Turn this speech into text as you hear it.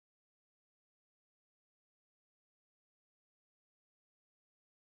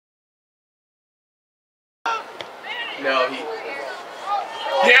No, he.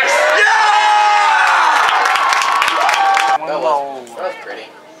 Yes! Yeah! That was pretty.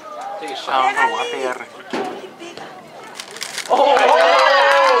 Take a shot. Oh!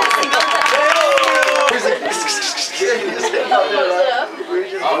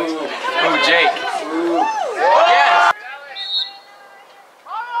 Oh, Jake. Yes!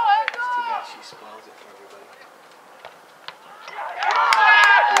 She spoils it for everybody.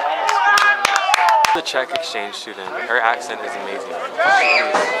 The Czech exchange student. Her accent is amazing.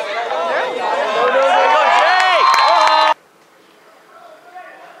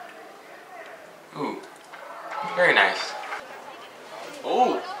 Ooh, very nice.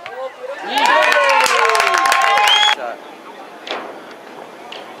 Ooh.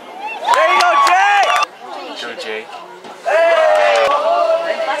 There you go, Jake! Go, Jake. Hey!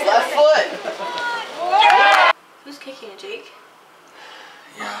 Left foot! Who's kicking it, Jake?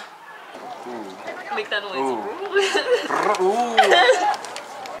 Yeah. Ooh. Make that noise. Ooh. Ooh.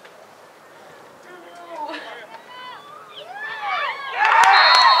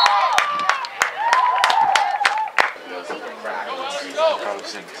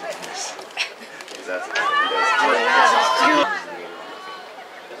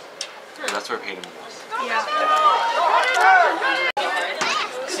 That's where Peyton was. Yeah.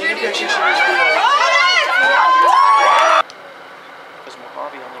 Senior picture because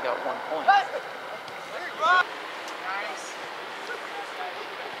Mojave only got 1 point.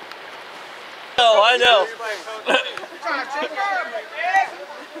 Oh, I know.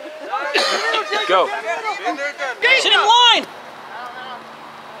 Go. Get in line!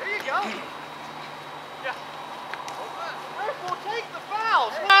 There you go. Yeah. We'll take the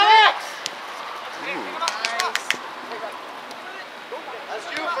fouls. Alex! That's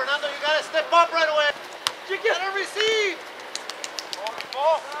you, Fernando. You gotta step up right away. You gotta receive.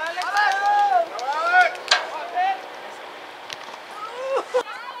 Ball.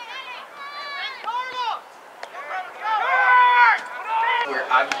 Where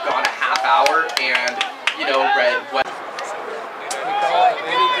I've gone a half hour and, you know, read what.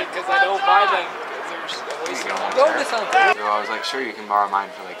 Because I don't buy them. So I was like, sure, you can borrow mine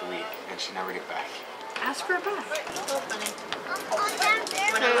for like a week, and she never get back. Ask for it back.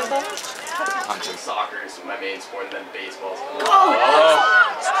 Punches. Soccer is my main sport, and then baseball. Oh.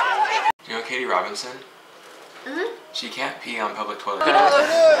 You know Katie Robinson? Mm-hmm. She can't pee on public toilets. I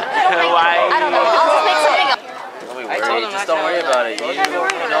don't know. I'll just make something up. Don't be worried. Just don't worry about it. You know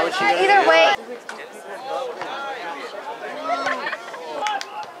what you're gonna Either do. way.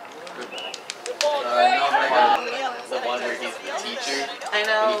 The one where he's the teacher. I And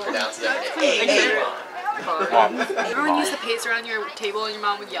know. he pronounces everything. Remember when you used to pace around your table and your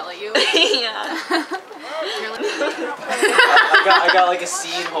mom would yell at you? Yeah. You're like, I got like a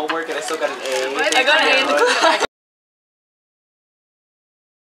C in homework and I still got an A. I got an A in the class.